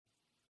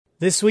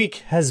This week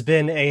has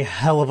been a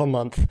hell of a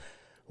month.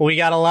 We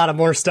got a lot of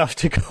more stuff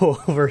to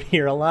go over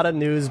here. A lot of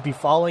news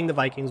befalling the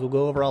Vikings. We'll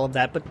go over all of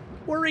that, but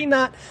worry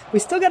not. We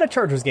still got a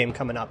Chargers game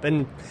coming up,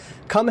 and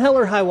come hell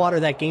or high water,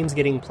 that game's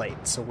getting played.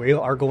 So we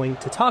are going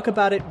to talk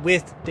about it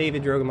with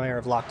David Drogemeyer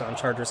of Locked On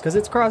Chargers, because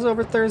it's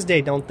crossover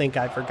Thursday. Don't think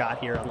I forgot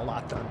here on the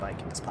Locked On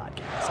Vikings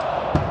podcast.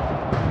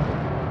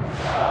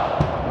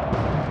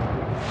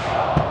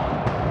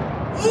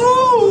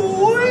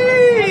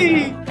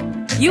 Ooh-wee!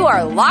 You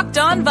are Locked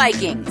On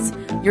Vikings,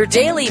 your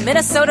daily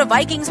Minnesota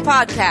Vikings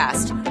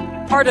podcast,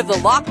 part of the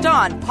Locked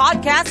On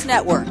Podcast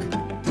Network,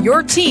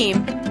 your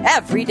team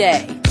every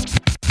day.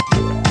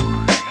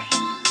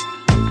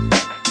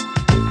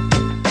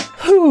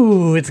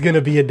 Whew, it's going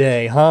to be a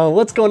day, huh?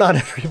 What's going on,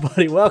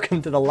 everybody?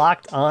 Welcome to the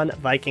Locked On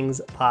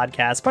Vikings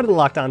podcast, part of the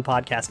Locked On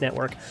Podcast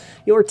Network,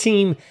 your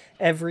team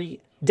every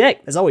day.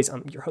 As always,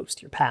 I'm your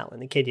host, your pal, and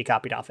the kid you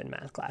copied off in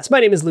math class. My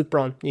name is Luke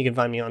Braun. You can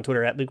find me on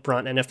Twitter at Luke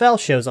Braun NFL,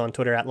 shows on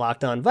Twitter at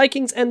Locked On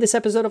Vikings, and this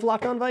episode of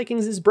Locked On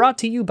Vikings is brought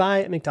to you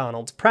by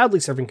McDonald's, proudly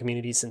serving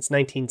communities since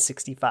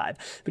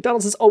 1965.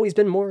 McDonald's has always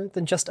been more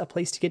than just a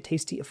place to get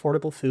tasty,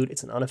 affordable food.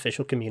 It's an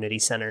unofficial community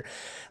center.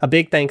 A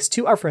big thanks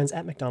to our friends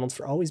at McDonald's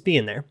for always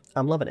being there.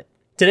 I'm loving it.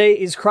 Today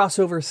is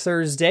crossover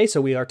Thursday, so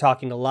we are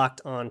talking to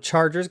Locked On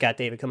Chargers. Got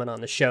David coming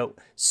on the show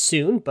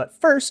soon, but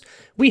first,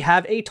 we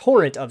have a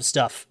torrent of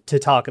stuff to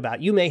talk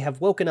about. You may have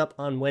woken up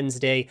on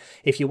Wednesday.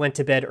 If you went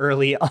to bed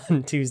early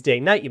on Tuesday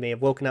night, you may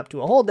have woken up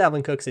to a whole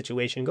Dalvin Cook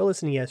situation. Go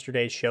listen to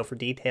yesterday's show for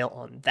detail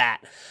on that.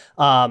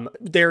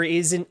 There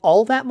isn't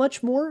all that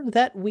much more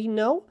that we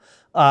know.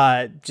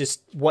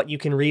 Just what you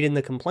can read in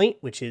the complaint,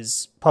 which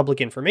is public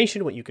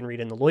information, what you can read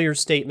in the lawyer's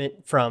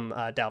statement from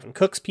Dalvin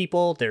Cook's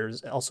people.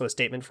 There's also a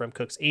statement from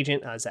Cook's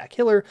agent, Zach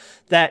Hiller,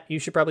 that you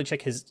should probably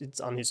check it's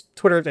on his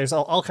Twitter. There's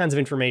all kinds of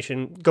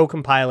information. Go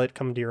compile it,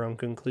 come to your own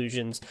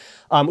conclusions.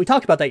 We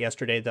talked about that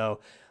yesterday, though.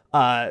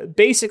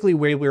 Basically,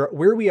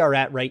 where we are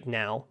at right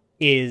now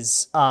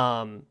is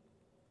Dalvin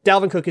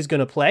Cook is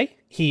going to play.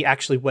 He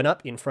actually went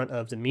up in front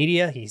of the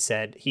media.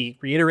 He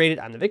reiterated,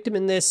 I'm the victim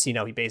in this. He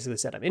basically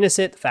said, I'm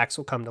innocent. The facts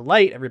will come to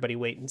light. Everybody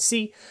wait and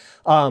see.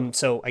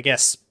 So I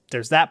guess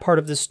there's that part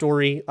of the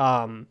story.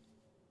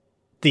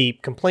 The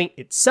complaint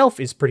itself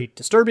is pretty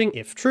disturbing,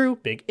 if true,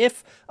 big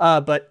if,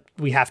 but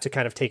we have to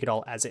kind of take it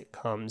all as it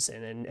comes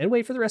and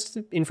wait for the rest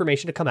of the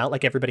information to come out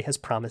like everybody has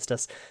promised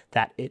us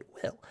that it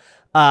will.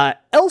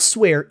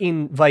 Elsewhere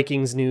in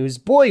Vikings news,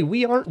 boy,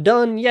 we aren't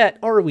done yet,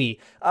 are we?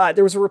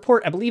 There was a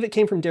report, I believe it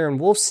came from Darren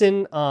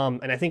Wolfson,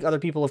 and I think other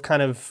people have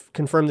kind of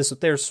confirmed this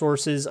with their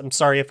sources. I'm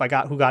sorry if I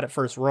got who got it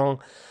first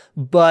wrong,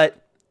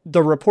 but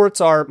the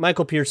reports are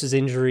Michael Pierce's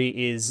injury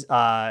is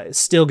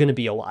still going to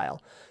be a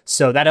while.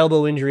 So that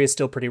elbow injury is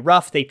still pretty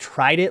rough. They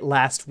tried it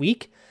last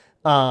week.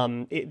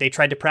 They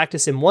tried to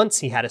practice him once.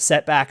 He had a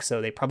setback,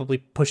 so they probably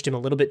pushed him a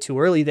little bit too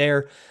early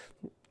there.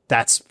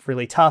 That's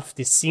really tough.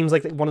 This seems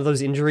like one of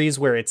those injuries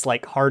where it's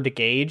like hard to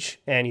gauge.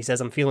 And he says,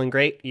 I'm feeling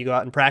great. You go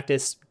out and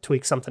practice,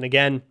 tweak something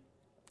again.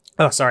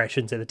 Oh, sorry, I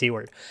shouldn't say the T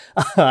word.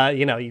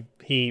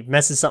 He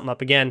messes something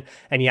up again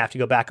and you have to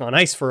go back on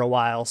ice for a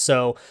while.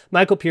 So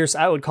Michael Pierce,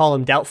 I would call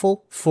him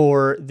doubtful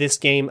for this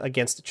game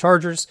against the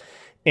Chargers.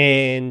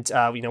 And,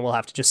 we'll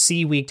have to just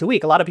see week to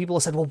week. A lot of people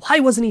have said, well, why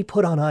wasn't he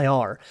put on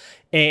IR?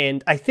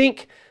 And I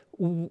think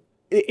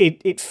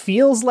it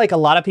feels like a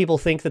lot of people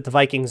think that the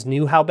Vikings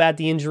knew how bad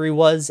the injury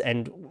was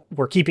and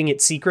were keeping it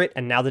secret.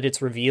 And now that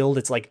it's revealed,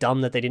 it's like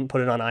dumb that they didn't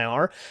put it on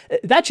IR.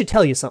 That should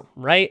tell you something,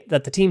 right?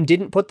 That the team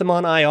didn't put them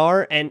on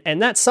IR.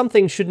 And that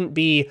something shouldn't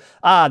be,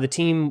 the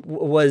team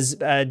was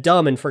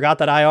dumb and forgot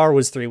that IR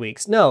was 3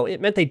 weeks. No,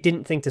 it meant they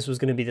didn't think this was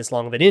going to be this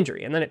long of an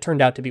injury. And then it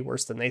turned out to be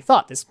worse than they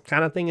thought. This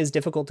kind of thing is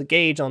difficult to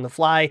gauge on the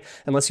fly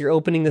unless you're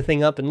opening the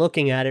thing up and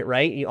looking at it,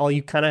 right? All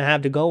you kind of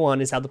have to go on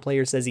is how the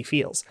player says he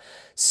feels.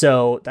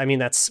 So,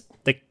 that's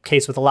the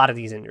case with a lot of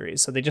these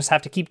injuries. So they just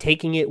have to keep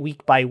taking it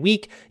week by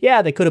week.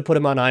 Yeah, they could have put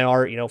him on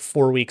IR,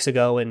 4 weeks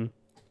ago and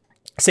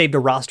saved a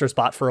roster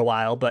spot for a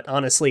while. But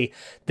honestly,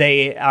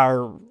 they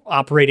are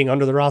operating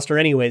under the roster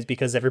anyways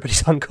because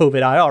everybody's on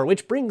COVID IR,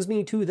 which brings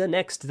me to the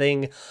next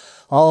thing,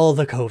 all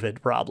the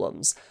COVID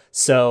problems.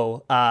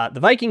 So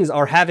the Vikings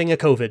are having a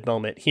COVID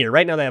moment here.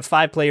 Right now they have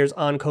 5 players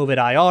on COVID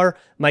IR.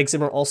 Mike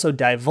Zimmer also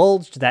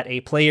divulged that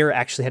a player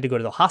actually had to go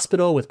to the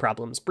hospital with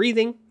problems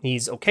breathing.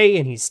 He's okay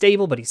and he's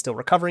stable, but he's still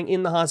recovering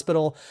in the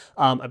hospital.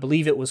 I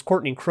believe it was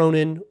Courtney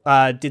Cronin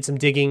did some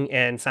digging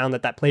and found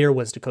that player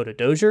was Dakota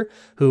Dozier,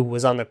 who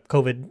was on the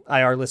COVID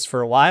IR list for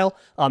a while.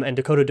 And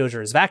Dakota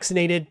Dozier is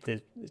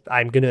vaccinated.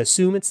 I'm going to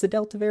assume it's the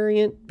Delta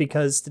variant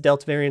because the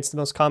Delta variant is the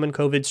most common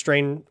COVID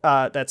strain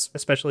that's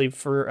especially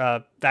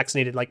for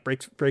vaccinated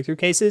breakthrough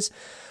cases.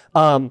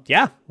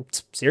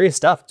 It's serious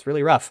stuff. It's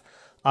really rough.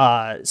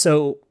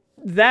 So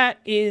that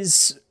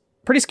is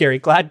pretty scary.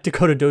 Glad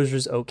Dakota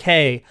Dozier's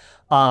okay.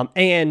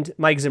 And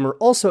Mike Zimmer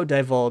also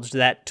divulged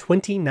that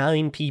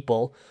 29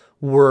 people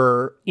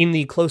were in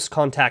the close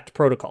contact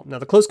protocol. Now,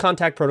 the close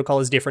contact protocol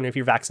is different if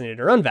you're vaccinated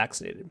or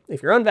unvaccinated.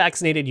 If you're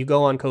unvaccinated, you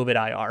go on COVID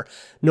IR.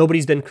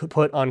 Nobody's been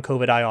put on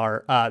COVID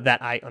IR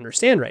that I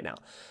understand right now.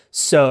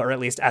 So, or at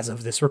least as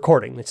of this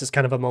recording, this is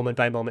kind of a moment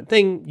by moment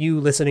thing. You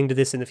listening to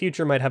this in the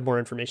future might have more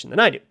information than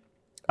I do.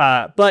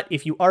 But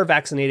if you are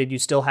vaccinated, you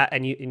still have,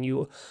 and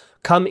you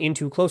come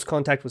into close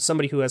contact with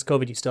somebody who has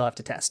COVID, you still have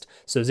to test.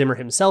 So Zimmer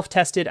himself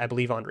tested. I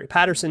believe Andre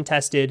Patterson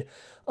tested.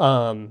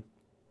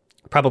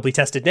 Probably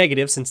tested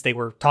negative since they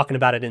were talking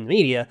about it in the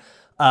media.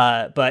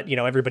 But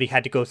everybody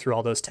had to go through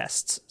all those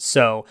tests.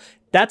 So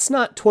that's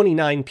not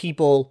 29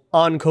 people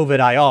on COVID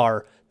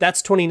IR.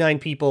 That's 29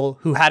 people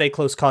who had a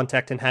close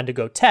contact and had to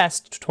go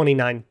test,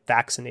 29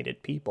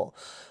 vaccinated people.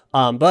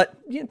 But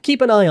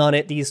keep an eye on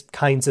it. These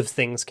kinds of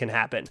things can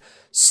happen.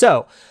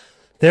 So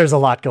there's a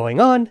lot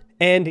going on,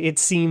 and it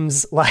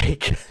seems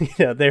like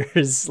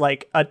there's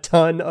like a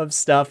ton of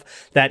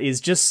stuff that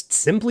is just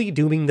simply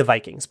dooming the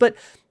Vikings. But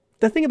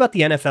the thing about the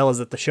NFL is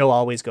that the show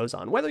always goes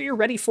on, whether you're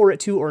ready for it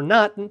to or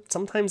not. And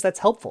sometimes that's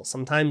helpful.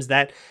 Sometimes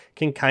that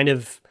can kind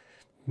of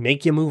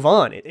make you move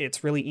on.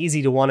 It's really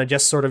easy to want to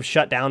just sort of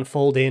shut down,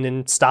 fold in,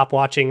 and stop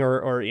watching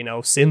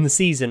or sin the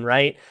season,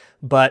 right?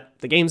 But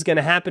the game's going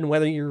to happen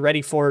whether you're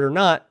ready for it or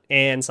not.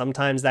 And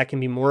sometimes that can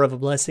be more of a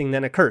blessing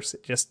than a curse.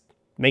 It just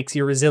makes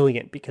you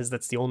resilient because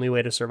that's the only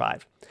way to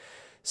survive.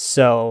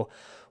 So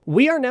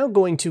we are now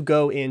going to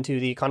go into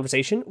the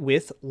conversation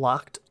with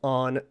Locked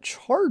On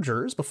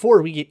Chargers.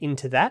 Before we get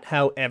into that,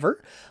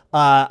 however,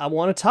 I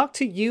want to talk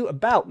to you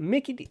about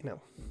Mickey D.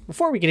 No,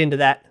 before we get into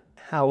that,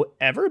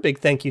 however, a big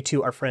thank you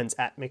to our friends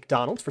at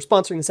McDonald's for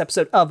sponsoring this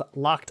episode of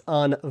Locked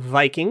On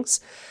Vikings.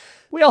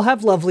 We all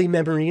have lovely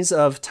memories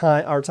of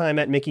our time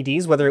at Mickey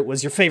D's, whether it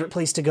was your favorite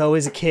place to go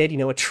as a kid,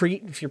 a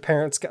treat if your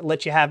parents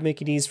let you have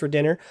Mickey D's for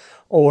dinner,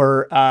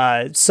 or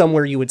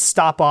somewhere you would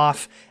stop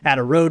off at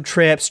a road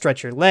trip,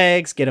 stretch your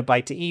legs, get a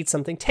bite to eat,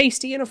 something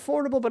tasty and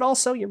affordable, but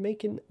also you're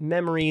making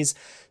memories.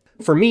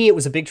 For me, it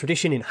was a big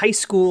tradition in high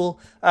school.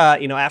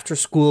 After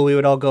school, we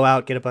would all go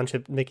out, get a bunch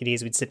of Mickey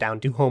D's. We'd sit down,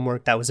 do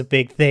homework. That was a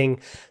big thing.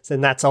 So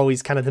that's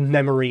always kind of the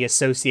memory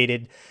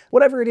associated.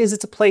 Whatever it is,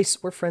 it's a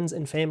place where friends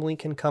and family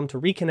can come to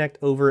reconnect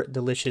over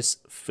delicious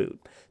food.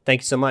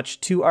 Thank you so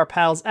much to our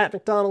pals at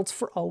McDonald's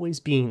for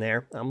always being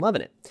there. I'm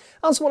loving it.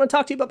 I also want to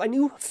talk to you about my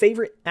new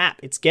favorite app.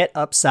 It's Get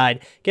Upside.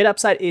 Get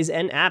Upside is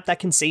an app that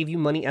can save you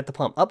money at the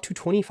pump, up to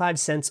 25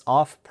 cents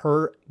off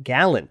per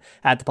gallon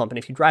at the pump. And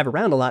if you drive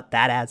around a lot,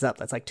 that adds up.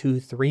 That's like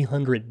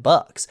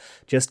 $200-$300.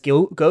 Just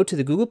go to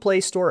the Google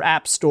Play Store,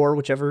 App Store,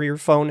 whichever your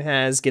phone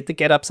has, get the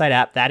Get Upside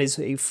app. That is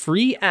a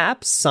free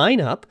app.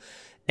 Sign up.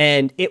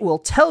 And it will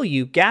tell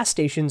you gas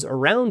stations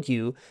around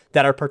you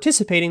that are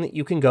participating that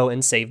you can go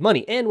and save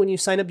money. And when you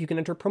sign up, you can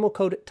enter promo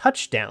code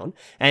TOUCHDOWN,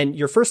 and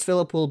your first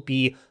fill-up will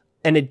be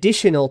an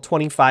additional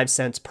 25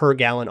 cents per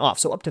gallon off.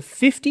 So up to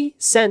 50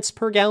 cents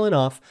per gallon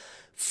off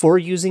for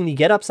using the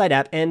Get Upside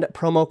app and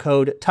promo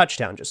code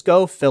TOUCHDOWN. Just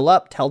go, fill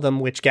up, tell them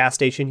which gas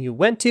station you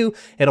went to.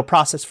 It'll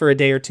process for a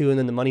day or two, and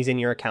then the money's in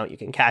your account. You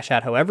can cash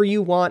out however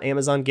you want,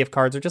 Amazon gift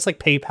cards, or just like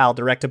PayPal,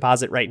 direct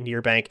deposit right into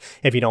your bank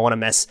if you don't want to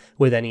mess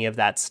with any of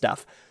that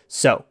stuff.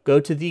 So go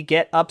to the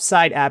Get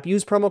Upside app,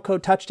 use promo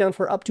code TOUCHDOWN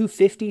for up to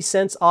 50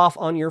 cents off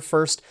on your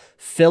first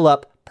fill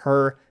up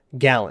per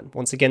gallon.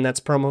 Once again, that's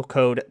promo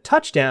code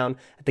TOUCHDOWN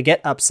at the Get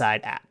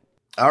Upside app.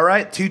 All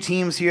right, two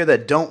teams here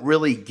that don't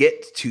really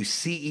get to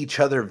see each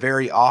other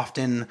very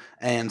often,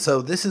 and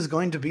so this is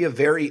going to be a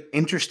very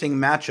interesting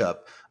matchup.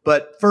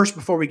 But first,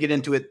 before we get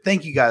into it,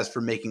 thank you guys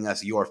for making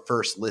us your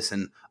first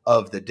listen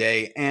of the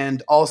day.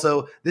 And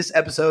also, this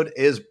episode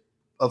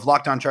of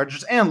Locked On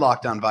Chargers and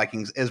Locked On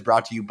Vikings is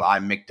brought to you by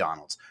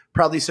McDonald's.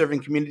 Proudly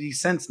serving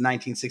communities since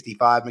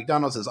 1965,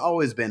 McDonald's has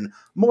always been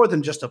more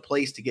than just a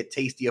place to get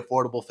tasty,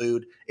 affordable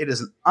food. It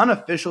is an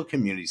unofficial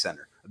community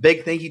center. A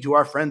big thank you to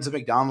our friends at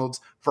McDonald's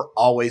for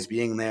always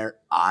being there.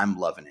 I'm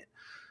loving it.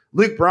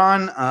 Luke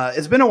Braun,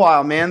 it's been a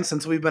while, man,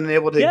 since we've been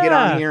able to get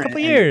on here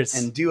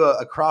and do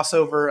a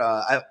crossover.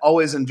 I've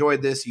always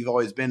enjoyed this. You've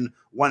always been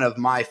one of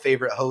my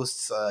favorite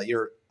hosts.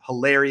 You're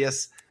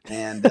hilarious.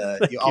 And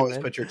you always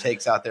put your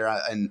takes out there,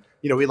 and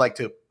we like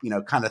to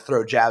kind of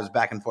throw jabs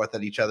back and forth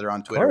at each other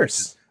on Twitter, which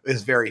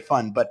is very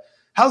fun. But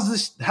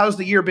how's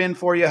the year been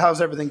for you? How's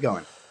everything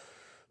going?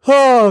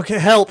 Oh, okay,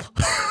 help.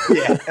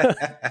 Yeah.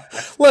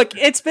 Look,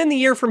 it's been the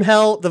year from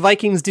hell. The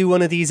Vikings do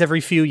one of these every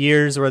few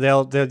years where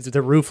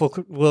the roof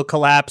will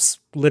collapse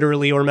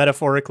literally or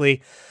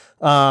metaphorically.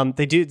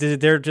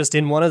 They're just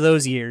in one of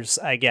those years,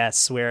 I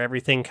guess, where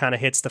everything kind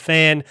of hits the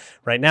fan.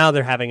 Right now,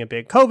 they're having a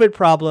big COVID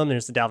problem.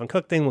 There's the Dalvin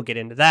Cook thing. We'll get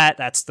into that.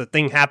 That's the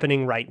thing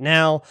happening right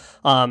now.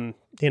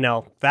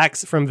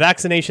 from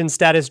vaccination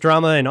status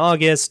drama in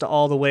August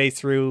all the way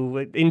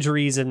through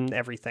injuries and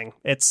everything.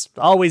 It's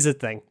always a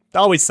thing.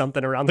 Always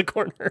something around the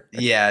corner.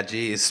 Yeah,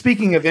 geez.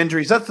 Speaking of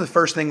injuries, that's the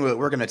first thing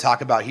we're going to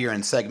talk about here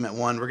in segment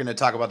 1. We're going to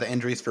talk about the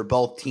injuries for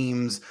both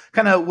teams,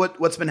 kind of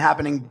what's been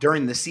happening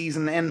during the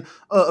season, and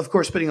of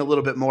course, putting a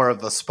little bit more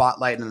of a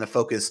spotlight and a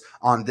focus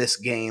on this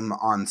game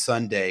on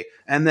Sunday.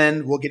 And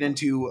then we'll get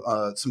into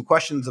some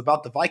questions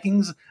about the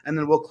Vikings, and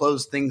then we'll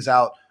close things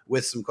out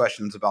with some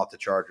questions about the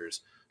Chargers.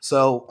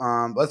 So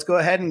let's go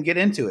ahead and get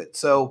into it.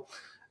 So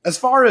as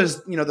far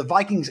as, the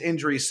Vikings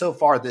injuries so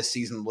far this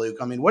season, Luke,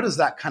 I mean, what does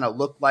that kind of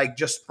look like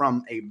just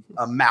from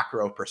a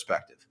macro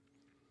perspective?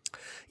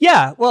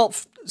 Yeah, well,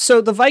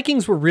 so the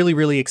Vikings were really,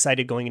 really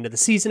excited going into the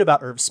season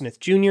about Irv Smith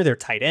Jr., their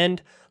tight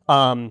end.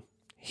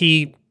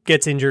 He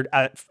gets injured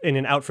in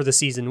an out for the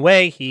season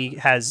way. He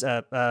has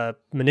a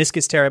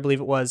meniscus tear, I believe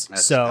it was.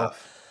 That's so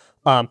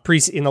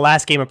tough. In the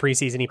last game of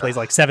preseason, he plays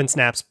like 7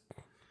 snaps,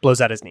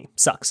 blows out his knee.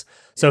 Sucks.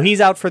 So he's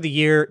out for the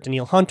year.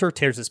 Daniil Hunter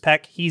tears his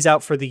pec. He's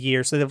out for the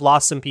year. So they've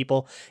lost some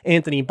people.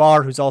 Anthony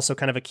Barr, who's also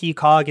kind of a key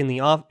cog in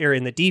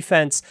the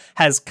defense,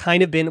 has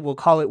kind of been, we'll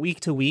call it week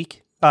to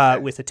week,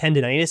 with a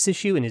tendonitis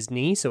issue in his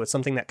knee. So it's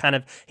something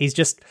that he's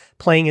just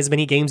playing as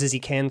many games as he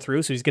can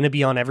through. So he's going to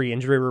be on every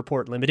injury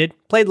report limited.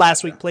 Played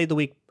last week, played the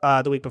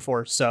week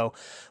before. So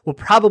we'll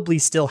probably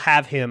still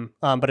have him,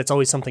 but it's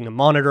always something to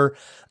monitor.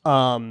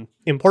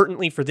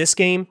 Importantly for this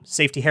game,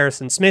 safety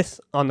Harrison Smith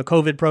on the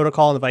COVID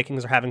protocol, and the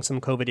Vikings are having some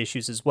COVID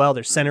issues as well.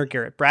 Their center,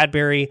 Garrett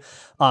Bradbury,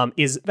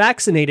 is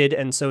vaccinated,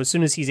 and so as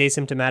soon as he's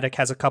asymptomatic,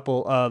 has a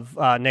couple of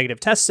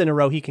negative tests in a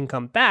row, he can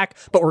come back,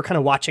 but we're kind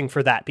of watching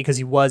for that because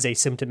he was a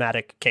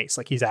symptomatic case,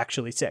 like he's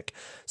actually sick.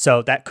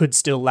 So that could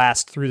still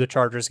last through the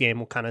Chargers game.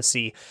 We'll kind of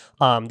see.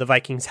 The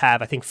Vikings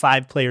have, I think,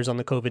 5 players on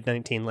the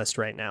COVID-19 list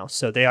right now,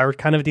 so they are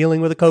kind of dealing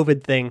with a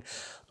COVID thing.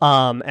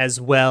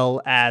 As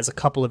well as a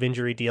couple of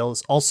injury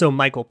deals. Also,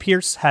 Michael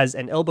Pierce has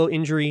an elbow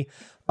injury.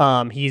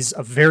 He's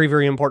a very,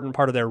 very important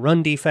part of their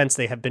run defense.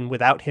 They have been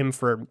without him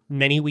for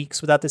many weeks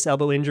without this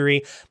elbow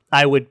injury.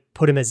 I would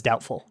put him as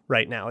doubtful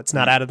right now. It's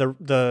not out of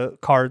the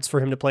cards for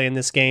him to play in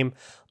this game,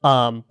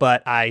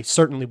 but I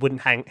certainly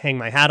wouldn't hang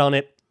my hat on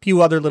it.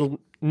 Few other little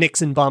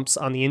nicks and bumps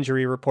on the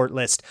injury report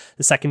list.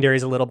 The secondary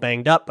is a little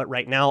banged up, but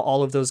right now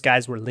all of those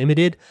guys were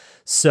limited.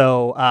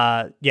 So,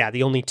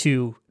 the only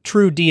 2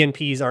 true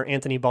DNPs are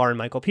Anthony Barr and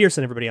Michael Pierce,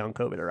 and everybody on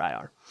COVID or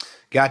IR.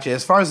 Gotcha.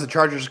 As far as the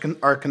Chargers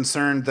are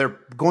concerned, they're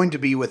going to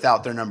be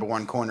without their number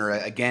 1 corner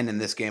again in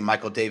this game.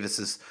 Michael Davis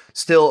is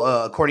still,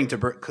 according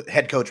to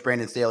head coach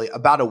Brandon Staley,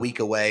 about a week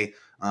away.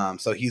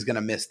 So he's going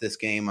to miss this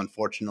game,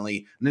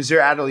 unfortunately. And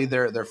Nazir Adderley,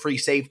 their free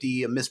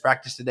safety, missed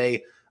practice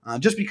today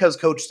just because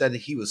coach said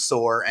that he was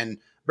sore. And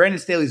Brandon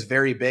Staley's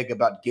very big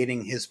about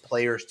getting his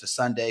players to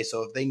Sunday.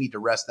 So if they need to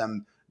rest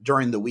them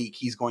during the week,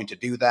 he's going to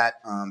do that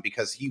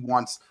because he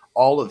wants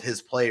all of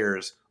his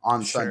players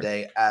on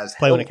Sunday as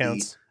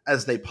healthy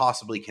as they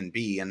possibly can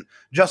be. And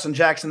Justin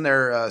Jackson,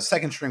 their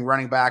second string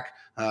running back,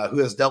 who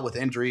has dealt with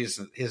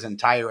injuries his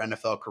entire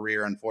NFL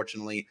career,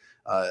 unfortunately,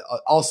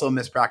 also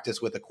missed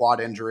practice with a quad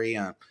injury.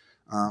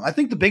 I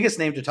think the biggest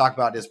name to talk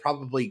about is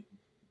probably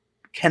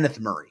Kenneth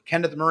Murray.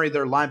 Kenneth Murray,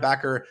 their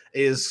linebacker,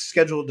 is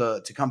scheduled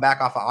to come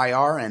back off of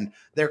IR, and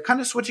they're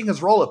kind of switching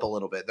his role up a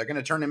little bit. They're going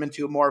to turn him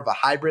into more of a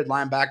hybrid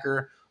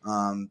linebacker.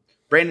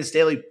 Brandon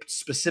Staley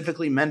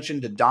specifically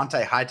mentioned a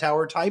Dante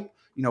Hightower type,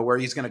 where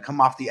he's going to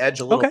come off the edge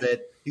a little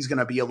bit. He's going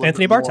to be a little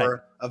bit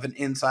more of an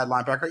inside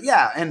linebacker.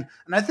 Yeah, and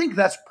I think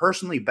that's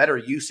personally better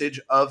usage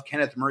of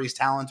Kenneth Murray's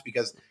talents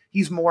because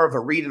he's more of a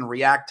read and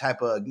react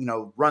type of,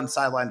 run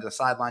sideline to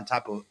sideline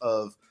type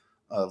of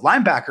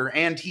linebacker,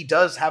 and he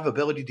does have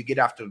ability to get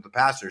after the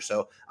passer.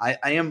 So I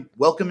am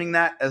welcoming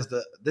that as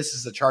this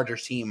is the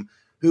Chargers team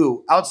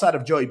who, outside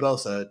of Joey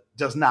Bosa,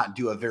 does not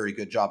do a very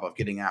good job of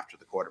getting after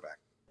the quarterback.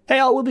 Hey,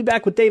 all, we'll be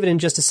back with David in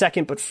just a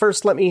second, but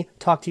first let me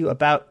talk to you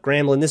about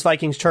Grambling. This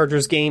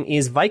Vikings-Chargers game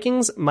is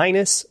Vikings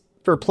minus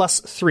for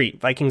 +3.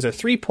 Vikings are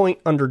 3-point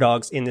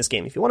underdogs in this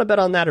game. If you want to bet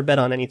on that or bet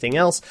on anything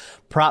else,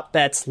 prop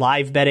bets,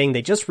 live betting,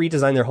 they just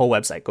redesigned their whole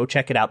website. Go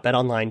check it out,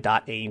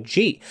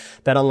 betonline.ag.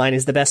 BetOnline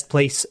is the best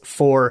place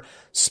for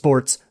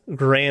sports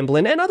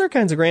gambling and other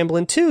kinds of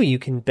gambling too. You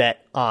can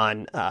bet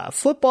on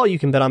football, you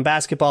can bet on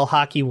basketball,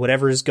 hockey,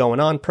 whatever is going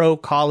on, pro,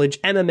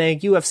 college,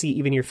 MMA, UFC,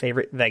 even your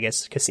favorite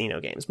Vegas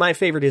casino games. My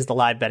favorite is the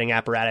live betting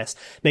apparatus.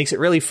 Makes it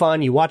really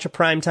fun. You watch a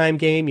primetime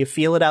game, you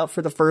feel it out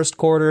for the first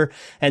quarter,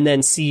 and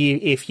then see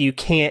if you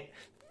can't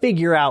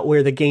figure out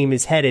where the game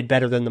is headed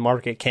better than the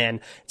market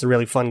can. It's a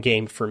really fun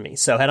game for me.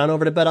 So head on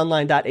over to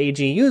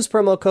betonline.ag. Use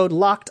promo code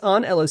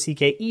LOCKEDON,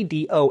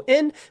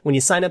 LOCKEDON. When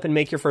you sign up and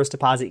make your first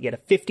deposit, you get a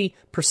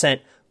 50%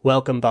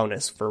 welcome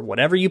bonus. For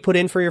whatever you put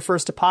in for your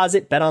first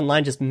deposit,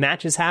 BetOnline just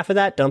matches half of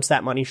that, dumps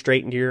that money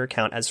straight into your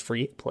account as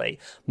free play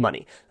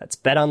money. That's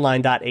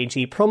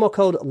betonline.ag. Promo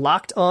code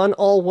LOCKEDON,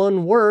 all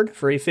one word,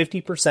 for a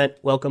 50%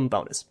 welcome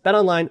bonus.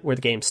 BetOnline, where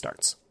the game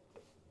starts.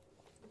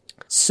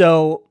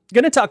 So,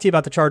 going to talk to you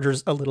about the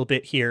Chargers a little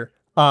bit here.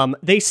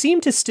 They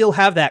seem to still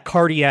have that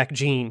cardiac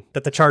gene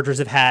that the Chargers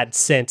have had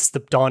since the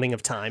dawning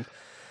of time.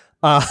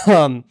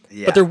 But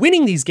they're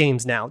winning these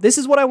games now. This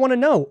is what I want to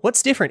know.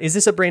 What's different? Is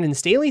this a Brandon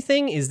Staley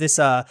thing? Is this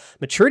a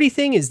maturity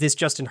thing? Is this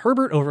Justin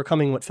Herbert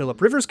overcoming what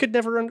Phillip Rivers could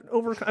never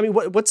overcome? I mean,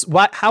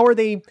 how are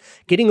they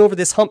getting over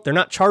this hump? They're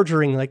not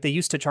charging like they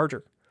used to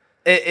charger.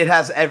 It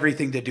has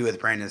everything to do with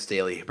Brandon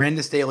Staley.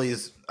 Brandon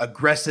Staley's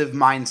aggressive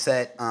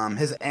mindset,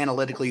 his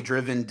analytically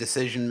driven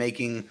decision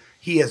making,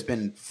 he has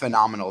been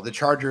phenomenal. The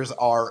Chargers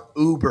are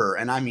uber,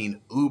 and I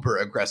mean uber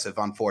aggressive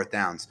on fourth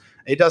downs.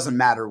 It doesn't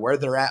matter where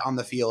they're at on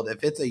the field.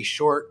 If it's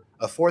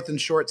a fourth and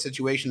short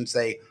situation,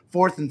 say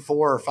 4th and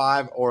 4 or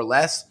 5 or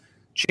less,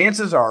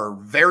 chances are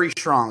very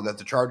strong that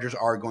the Chargers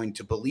are going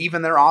to believe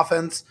in their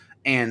offense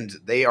and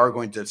they are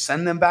going to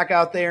send them back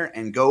out there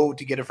and go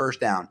to get a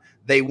first down.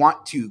 They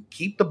want to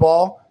keep the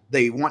ball,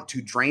 they want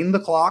to drain the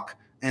clock,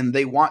 and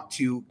they want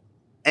to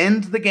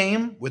end the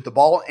game with the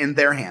ball in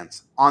their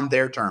hands on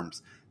their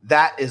terms.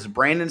 That is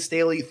Brandon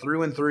Staley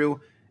through and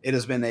through. It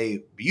has been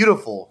a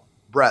beautiful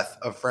breath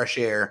of fresh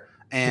air,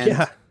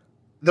 and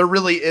there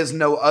really is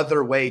no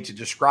other way to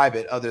describe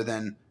it other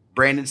than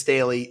Brandon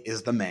Staley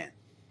is the man.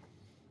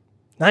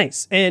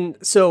 Nice. And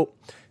so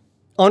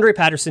Andre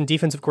Patterson,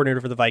 defensive coordinator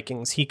for the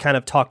Vikings, he kind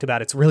of talked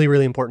about it's really,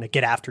 really important to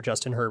get after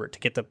Justin Herbert, to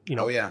get the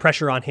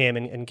pressure on him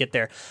and get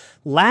there.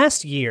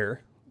 Last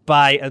year,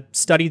 by a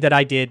study that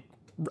I did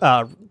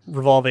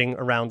revolving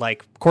around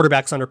like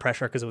quarterbacks under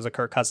pressure, because it was a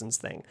Kirk Cousins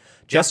thing,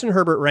 Justin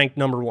Herbert ranked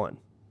number 1,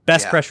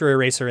 best pressure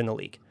eraser in the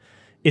league.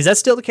 Is that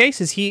still the case?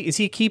 Is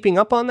he keeping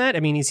up on that? I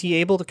mean, is he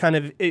able to kind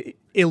of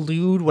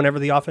elude whenever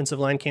the offensive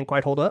line can't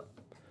quite hold up?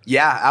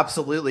 Yeah,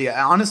 absolutely.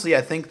 Honestly, I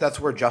think that's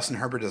where Justin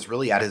Herbert is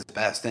really at his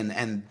best,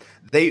 and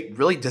they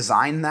really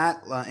designed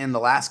that in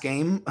the last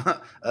game.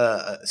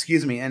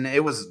 And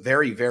it was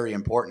very, very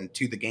important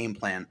to the game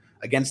plan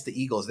against the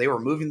Eagles. They were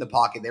moving the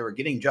pocket. They were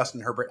getting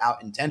Justin Herbert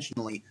out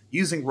intentionally,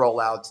 using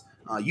rollouts,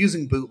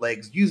 using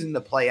bootlegs, using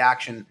the play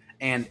action,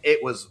 and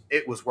it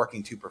was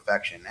working to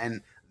perfection.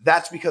 And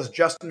that's because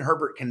Justin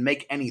Herbert can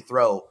make any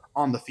throw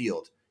on the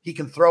field. He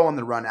can throw on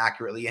the run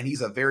accurately, and he's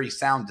a very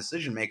sound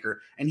decision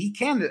maker, and he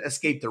can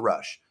escape the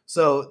rush.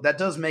 So that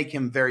does make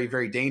him very,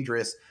 very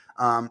dangerous.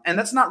 And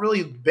that's not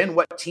really been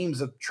what teams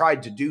have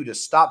tried to do to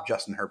stop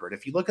Justin Herbert.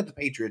 If you look at the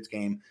Patriots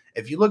game,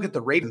 if you look at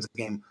the Ravens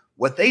game,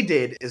 what they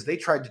did is they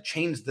tried to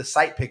change the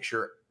sight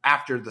picture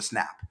after the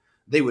snap.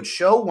 They would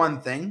show one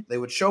thing, they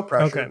would show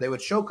pressure, they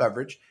would show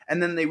coverage,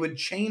 and then they would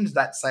change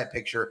that sight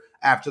picture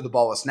after the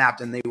ball was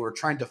snapped, and they were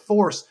trying to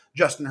force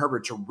Justin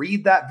Herbert to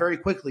read that very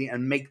quickly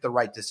and make the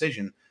right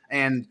decision.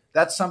 And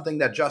that's something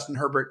that Justin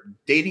Herbert,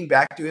 dating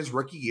back to his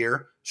rookie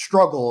year,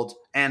 struggled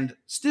and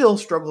still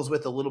struggles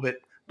with a little bit.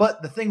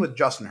 But the thing with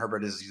Justin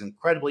Herbert is he's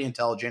incredibly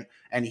intelligent,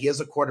 and he is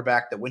a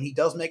quarterback that when he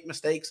does make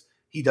mistakes,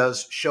 he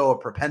does show a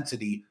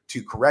propensity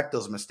to correct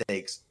those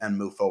mistakes and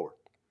move forward.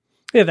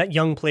 Yeah, that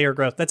young player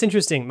growth. That's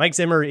interesting. Mike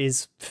Zimmer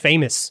is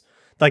famous.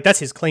 Like, that's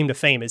his claim to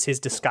fame, is his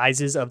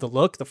disguises of the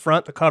look, the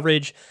front, the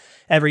coverage,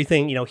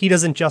 everything. You know, he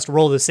doesn't just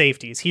roll the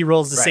safeties. He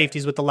rolls the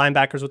safeties with the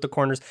linebackers, with the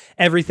corners.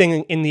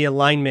 Everything in the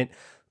alignment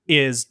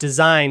is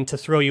designed to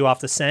throw you off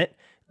the scent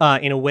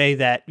in a way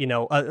that,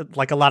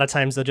 like a lot of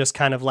times they'll just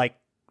kind of like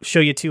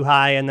show you too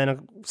high and then a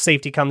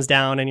safety comes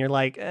down and you're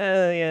like,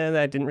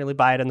 I didn't really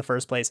buy it in the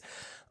first place.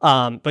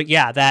 But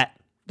yeah,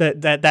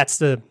 that's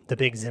the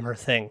big Zimmer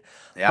thing.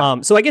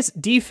 Yeah. So I guess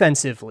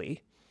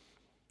defensively,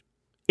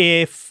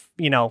 if,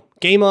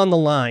 game on the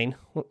line,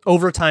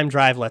 overtime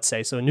drive, let's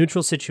say, so a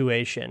neutral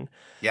situation,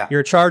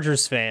 you're a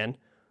Chargers fan,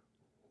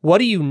 what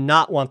do you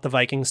not want the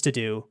Vikings to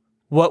do?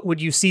 What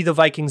would you see the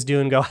Vikings do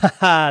and go,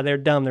 they're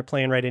dumb, they're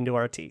playing right into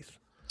our teeth?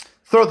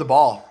 Throw the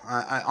ball.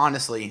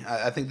 Honestly,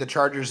 I think the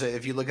Chargers,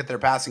 if you look at their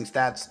passing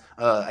stats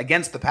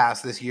against the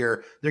pass this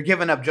year, they're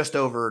giving up just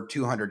over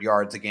 200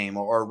 yards a game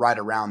or right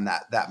around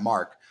that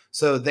mark.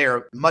 So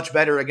they're much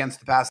better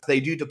against the pass. They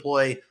do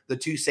deploy the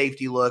 2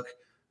 safety look.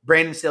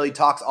 Brandon Staley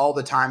talks all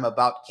the time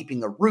about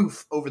keeping a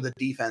roof over the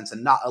defense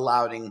and not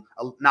allowing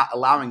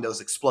those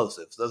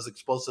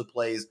explosive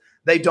plays.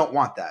 They don't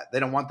want that.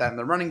 They don't want that in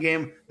the running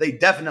game. They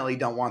definitely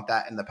don't want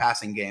that in the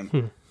passing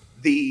game.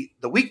 The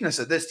weakness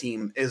of this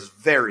team is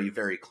very,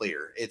 very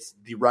clear. It's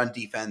the run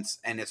defense,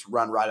 and it's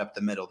run right up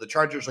the middle. The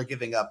Chargers are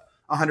giving up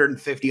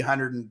 150,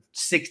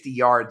 160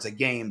 yards a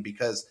game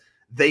because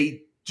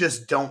they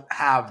just don't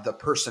have the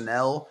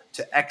personnel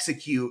to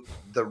execute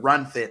the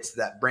run fits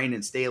that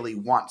Brandon Staley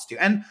wants to.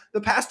 And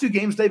the past 2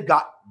 games, they've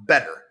got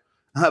better,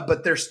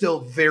 but they're still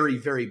very,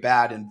 very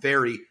bad and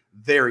very,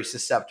 very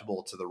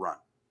susceptible to the run.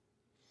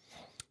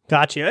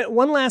 Gotcha.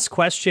 One last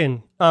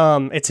question.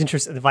 It's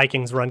interesting. The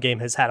Vikings run game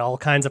has had all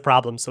kinds of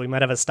problems, so we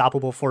might have a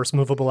stoppable force,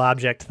 movable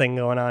object thing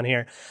going on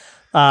here.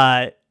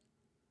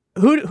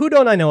 Who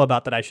don't I know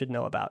about that I should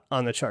know about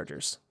on the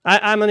Chargers?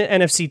 I'm an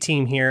NFC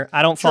team here.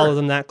 I don't follow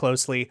them that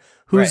closely.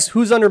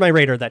 Who's under my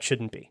radar that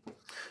shouldn't be?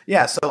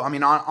 Yeah, so, I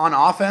mean, on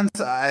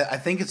offense, I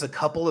think it's a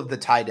couple of the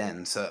tight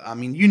ends. I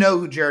mean, you know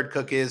who Jared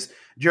Cook is.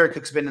 Jared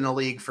Cook's been in the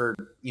league for,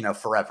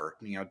 forever,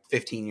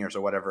 15 years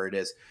or whatever it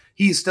is.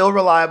 He's still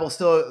reliable,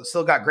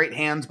 still got great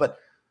hands, but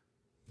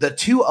the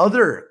 2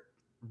 other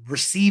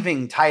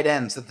receiving tight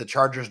ends that the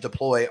Chargers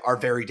deploy are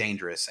very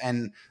dangerous.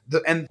 And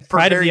for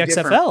pride of the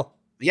XFL.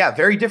 Yeah,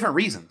 very different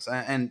reasons.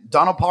 And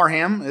Donald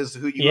Parham is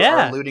who you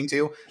are alluding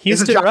to.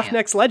 Houston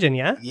Roughnecks legend,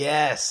 yeah?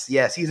 Yes.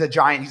 He's a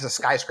giant. He's a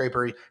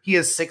skyscraper. He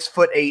is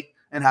 6'8"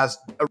 and has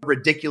a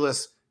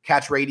ridiculous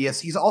catch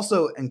radius. He's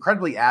also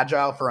incredibly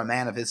agile for a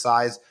man of his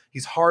size.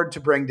 He's hard to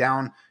bring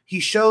down.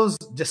 He shows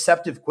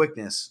deceptive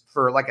quickness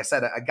for, like I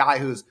said, a guy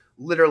who's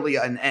literally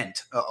an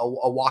ant,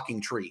 a walking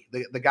tree.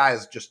 The guy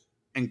is just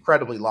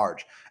incredibly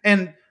large.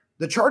 And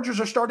the Chargers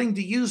are starting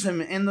to use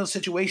him in those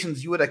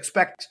situations you would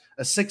expect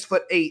a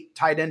 6'8"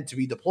 tight end to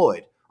be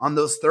deployed. On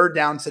those third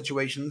down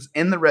situations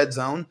in the red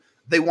zone,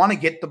 they want to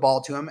get the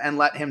ball to him and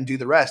let him do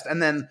the rest.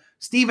 And then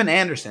Steven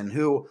Anderson,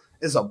 who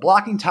is a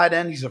blocking tight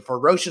end, he's a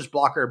ferocious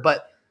blocker,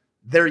 but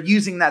they're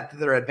using that to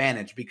their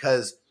advantage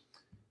because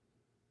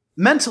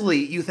mentally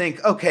you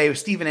think, okay,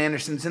 Steven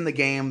Anderson's in the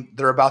game,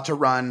 they're about to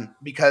run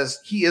because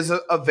he is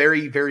a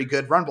very, very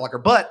good run blocker,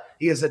 but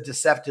he is a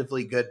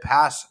deceptively good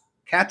pass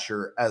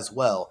catcher as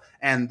well.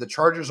 And the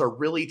Chargers are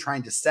really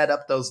trying to set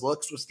up those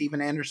looks with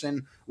Steven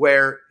Anderson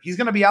where he's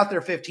going to be out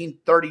there 15,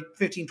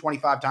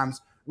 25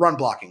 times run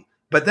blocking.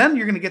 But then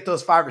you're going to get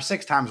those 5 or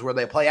 6 times where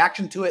they play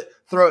action to it,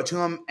 throw it to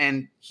him,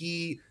 and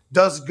he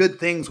does good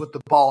things with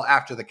the ball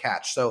after the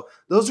catch. So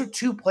those are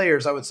 2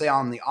 players I would say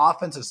on the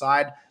offensive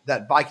side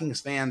that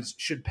Vikings fans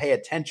should pay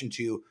attention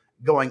to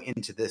going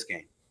into this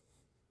game.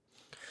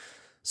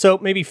 So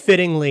maybe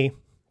fittingly,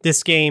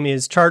 this game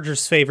is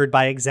Chargers favored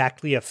by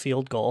exactly a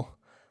field goal.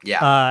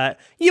 Yeah.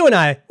 You and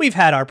I, we've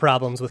had our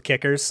problems with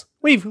kickers.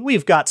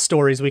 We've got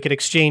stories we could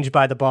exchange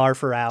by the bar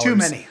for hours. Too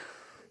many.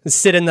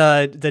 Sit in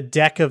the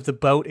deck of the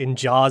boat in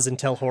Jaws and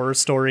tell horror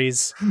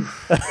stories.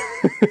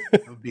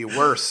 It would be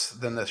worse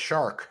than the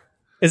shark.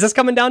 Is this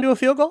coming down to a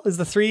field goal? Is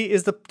the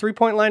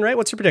 3-point line right?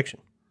 What's your prediction?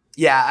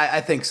 Yeah,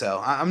 I think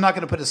so. I'm not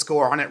going to put a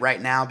score on it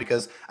right now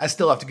because I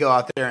still have to go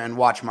out there and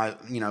watch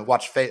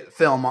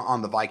film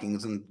on the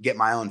Vikings and get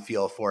my own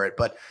feel for it.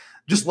 But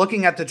just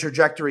looking at the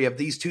trajectory of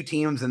these 2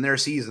 teams and their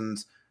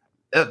seasons,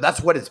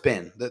 that's what it's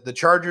been. The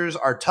Chargers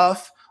are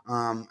tough,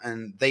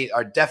 and they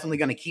are definitely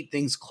going to keep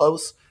things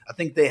close. I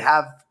think they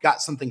have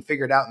got something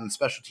figured out in the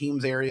special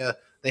teams area.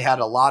 They had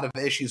a lot of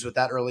issues with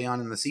that early on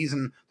in the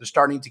season. They're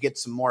starting to get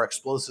some more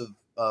explosive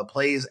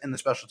plays in the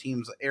special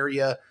teams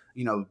area,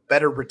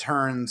 better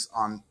returns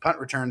on punt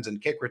returns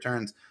and kick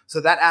returns. So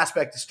that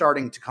aspect is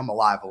starting to come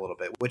alive a little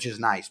bit, which is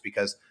nice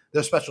because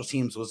their special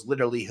teams was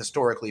literally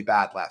historically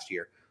bad last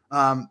year.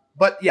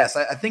 But yes,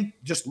 I think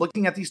just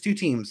looking at these 2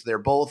 teams, they're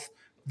both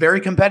very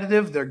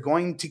competitive. They're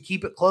going to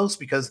keep it close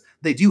because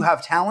they do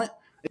have talent.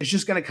 It's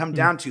just going to come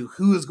down to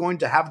who is going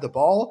to have the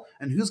ball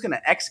and who's going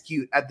to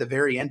execute at the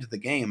very end of the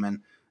game. And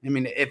I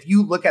mean, if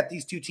you look at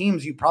these 2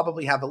 teams, you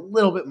probably have a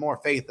little bit more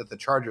faith that the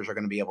Chargers are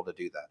going to be able to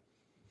do that.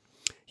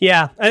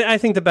 Yeah, I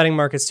think the betting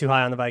market's too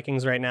high on the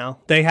Vikings right now.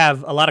 They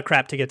have a lot of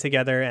crap to get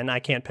together, and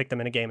I can't pick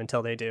them in a game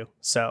until they do.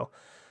 So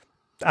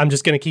I'm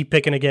just going to keep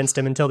picking against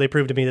them until they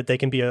prove to me that they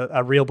can be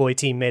a real boy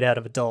team made out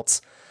of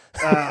adults.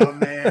 Oh,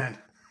 man.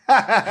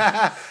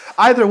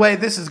 Either way,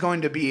 this is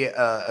going to be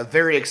a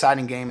very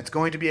exciting game. It's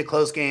going to be a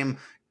close game.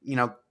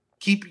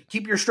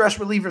 Keep your stress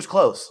relievers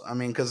close. I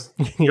mean, because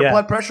your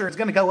blood pressure is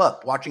going to go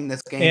up watching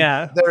this game.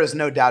 Yeah. There is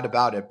no doubt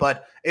about it.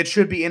 But it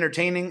should be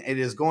entertaining. It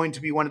is going to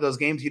be one of those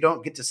games you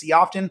don't get to see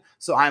often.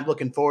 So I'm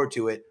looking forward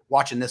to it,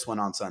 watching this one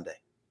on Sunday.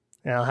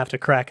 And I'll have to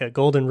crack a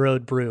Golden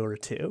Road brew or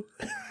 2.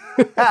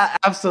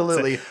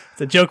 Absolutely.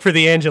 It's a joke for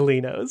the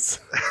Angelinos.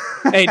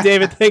 Hey,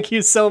 David, thank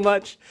you so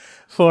much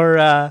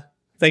for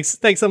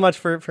thanks so much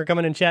for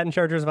coming and chatting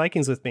Chargers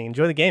Vikings with me.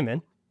 Enjoy the game,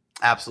 man.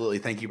 Absolutely.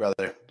 Thank you,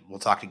 brother. We'll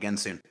talk again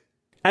soon.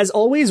 As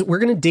always, we're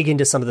going to dig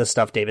into some of the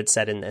stuff David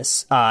said in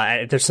this.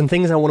 There's some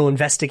things I want to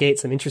investigate,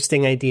 some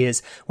interesting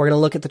ideas. We're going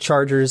to look at the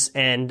Chargers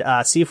and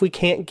see if we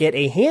can't get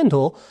a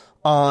handle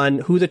on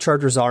who the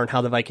Chargers are and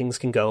how the Vikings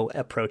can go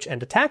approach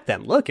and attack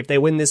them. Look, if they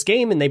win this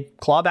game and they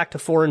claw back to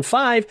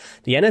 4-5,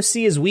 the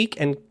NFC is weak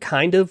and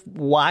kind of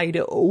wide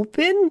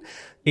open.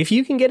 If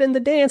you can get in the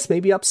dance,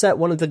 maybe upset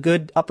one of the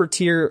good upper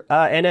tier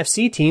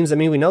NFC teams. I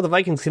mean, we know the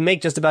Vikings can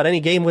make just about any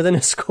game within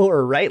a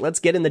score, right? Let's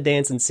get in the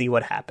dance and see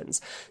what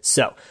happens.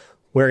 So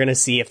we're going to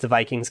see if the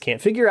Vikings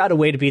can't figure out a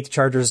way to beat the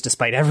Chargers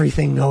despite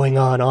everything going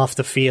on off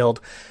the field.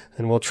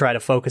 And we'll try to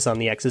focus on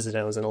the X's and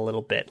O's in a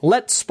little bit.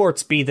 Let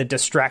sports be the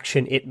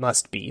distraction it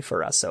must be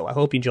for us. So I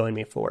hope you join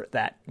me for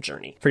that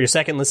journey. For your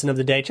second listen of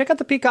the day, check out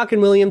the Peacock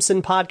and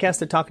Williamson podcast.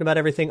 They're talking about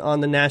everything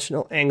on the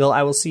national angle.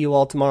 I will see you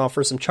all tomorrow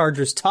for some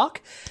Chargers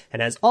talk.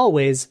 And as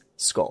always,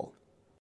 Skol.